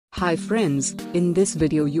Hi friends, in this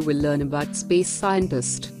video you will learn about space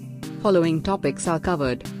scientist. Following topics are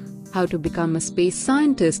covered. How to become a space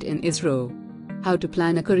scientist in ISRO. How to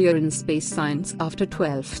plan a career in space science after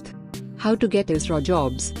 12th. How to get ISRO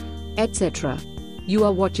jobs, etc. You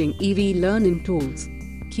are watching EV Learning Tools.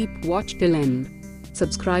 Keep watch till end.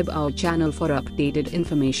 Subscribe our channel for updated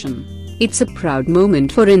information. It's a proud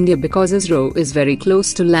moment for India because ISRO is very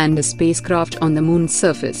close to land a spacecraft on the moon's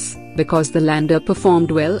surface, because the lander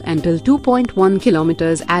performed well until 2.1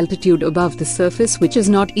 kilometers altitude above the surface, which is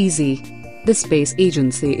not easy. The space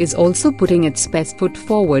agency is also putting its best foot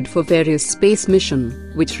forward for various space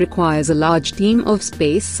mission, which requires a large team of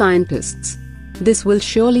space scientists. This will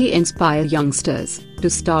surely inspire youngsters to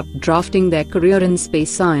start drafting their career in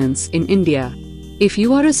space science in India. If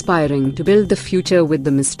you are aspiring to build the future with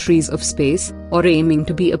the mysteries of space, or aiming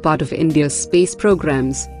to be a part of India's space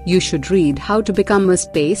programs, you should read How to Become a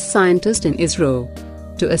Space Scientist in ISRO.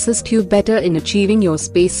 To assist you better in achieving your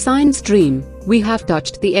space science dream, we have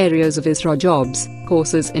touched the areas of ISRO jobs,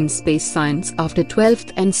 courses in space science after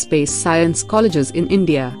 12th and space science colleges in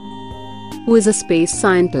India. Who is a space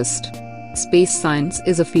scientist? Space science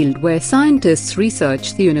is a field where scientists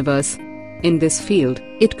research the universe. In this field,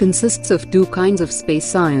 it consists of two kinds of space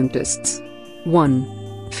scientists.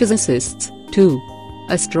 1. Physicists. 2.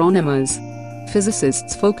 Astronomers.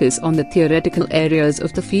 Physicists focus on the theoretical areas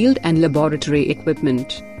of the field and laboratory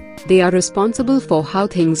equipment. They are responsible for how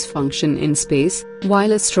things function in space,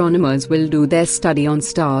 while astronomers will do their study on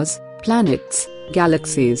stars, planets,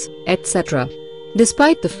 galaxies, etc.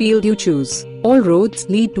 Despite the field you choose, all roads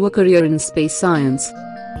lead to a career in space science.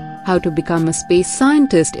 How to become a space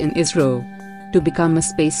scientist in ISRO. To become a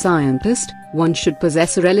space scientist, one should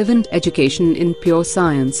possess a relevant education in pure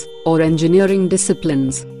science or engineering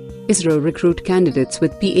disciplines. ISRO recruit candidates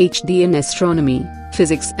with PhD in astronomy,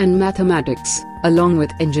 physics and mathematics, along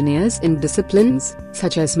with engineers in disciplines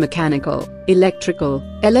such as mechanical, electrical,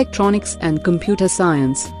 electronics and computer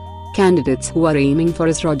science. Candidates who are aiming for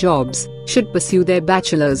ISRO jobs should pursue their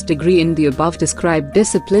bachelor's degree in the above described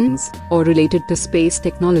disciplines or related to space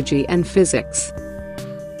technology and physics.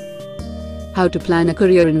 How to plan a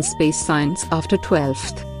career in space science after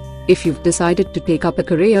 12th. If you've decided to take up a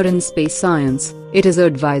career in space science, it is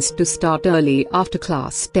advised to start early after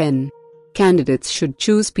class 10. Candidates should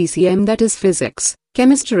choose PCM, that is physics,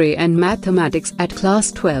 chemistry and mathematics at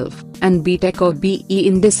class 12, and BTech or BE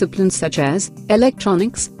in disciplines such as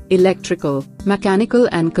electronics, electrical, mechanical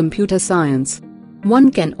and computer science.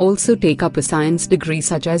 One can also take up a science degree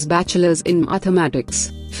such as bachelor's in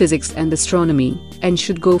mathematics, physics and astronomy, and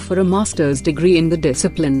should go for a master's degree in the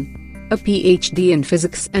discipline. A PhD in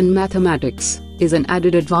physics and mathematics is an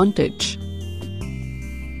added advantage.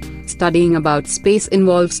 Studying about space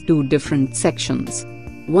involves two different sections.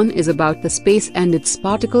 One is about the space and its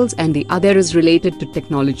particles, and the other is related to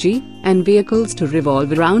technology and vehicles to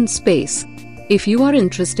revolve around space. If you are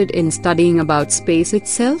interested in studying about space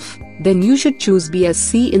itself, then you should choose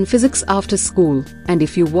BSc in physics after school, and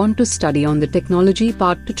if you want to study on the technology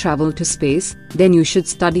part to travel to space, then you should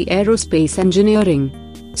study aerospace engineering.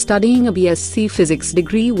 Studying a BSc physics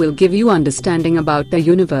degree will give you understanding about the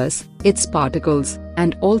universe, its particles,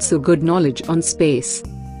 and also good knowledge on space.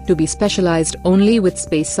 To be specialized only with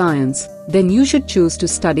space science, then you should choose to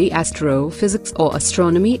study astrophysics or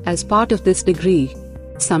astronomy as part of this degree.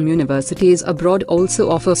 Some universities abroad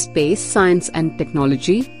also offer space science and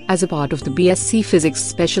technology as a part of the BSc Physics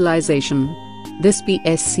specialization. This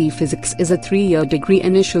BSc Physics is a 3-year degree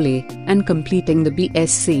initially, and completing the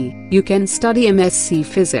BSc, you can study MSc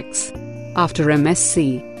Physics. After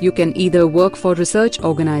MSc, you can either work for research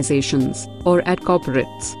organizations or at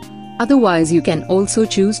corporates. Otherwise, you can also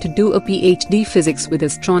choose to do a PhD Physics with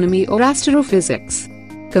astronomy or astrophysics.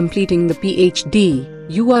 Completing the PhD,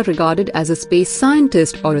 you are regarded as a space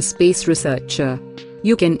scientist or a space researcher.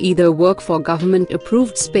 You can either work for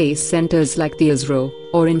government-approved space centers like the ISRO,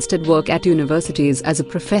 or instead work at universities as a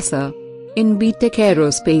professor. In BTech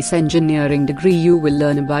Aerospace Engineering degree, you will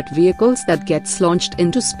learn about vehicles that gets launched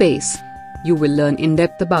into space. You will learn in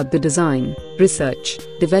depth about the design, research,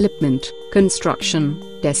 development, construction,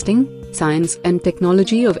 testing, science and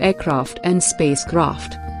technology of aircraft and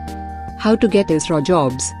spacecraft. How to get ISRO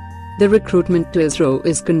jobs. The recruitment to ISRO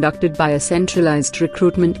is conducted by a centralized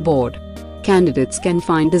recruitment board. Candidates can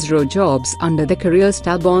find ISRO jobs under the Careers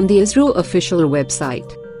tab on the ISRO official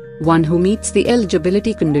website. One who meets the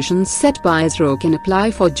eligibility conditions set by ISRO can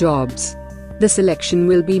apply for jobs. The selection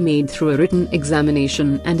will be made through a written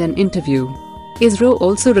examination and an interview. ISRO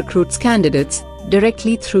also recruits candidates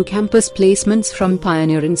directly through campus placements from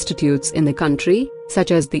pioneer institutes in the country,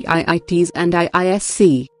 such as the IITs and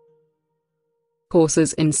IISc.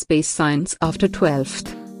 Courses in Space Science after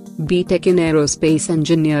 12th. B.Tech in Aerospace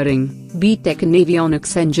Engineering, B.Tech in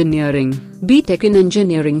Avionics Engineering, B.Tech in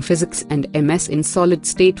Engineering Physics and MS in Solid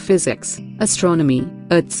State Physics, Astronomy,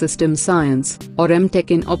 Earth System Science, or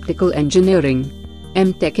M.Tech in Optical Engineering.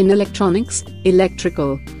 M.Tech in Electronics,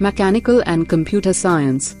 Electrical, Mechanical and Computer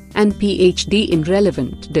Science, and PhD in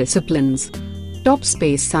relevant disciplines. Top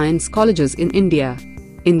space science colleges in India.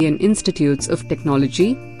 Indian Institutes of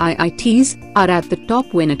Technology, IITs, are at the top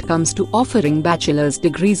when it comes to offering bachelor's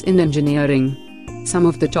degrees in engineering. Some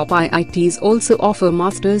of the top IITs also offer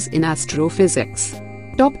masters in astrophysics.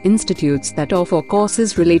 Top institutes that offer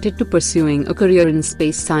courses related to pursuing a career in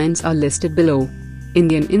space science are listed below.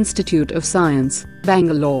 Indian Institute of Science,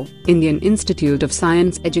 Bangalore, Indian Institute of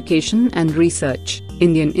Science Education and Research,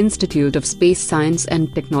 Indian Institute of Space Science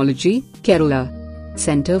and Technology, Kerala.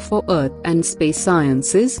 Center for Earth and Space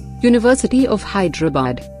Sciences, University of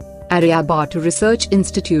Hyderabad. Aryabhata Research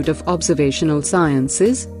Institute of Observational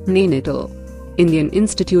Sciences, Nainital. Indian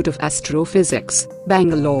Institute of Astrophysics,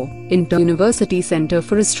 Bangalore, Inter-University Center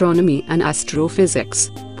for Astronomy and Astrophysics,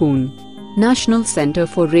 Pune. National Center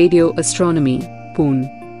for Radio Astronomy,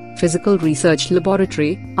 Pune. Physical Research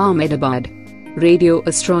Laboratory, Ahmedabad. Radio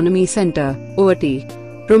Astronomy Center, OAT.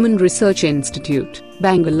 Roman Research Institute,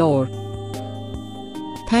 Bangalore.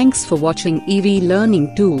 Thanks for watching EV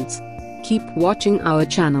Learning Tools. Keep watching our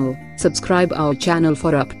channel, subscribe our channel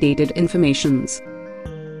for updated informations.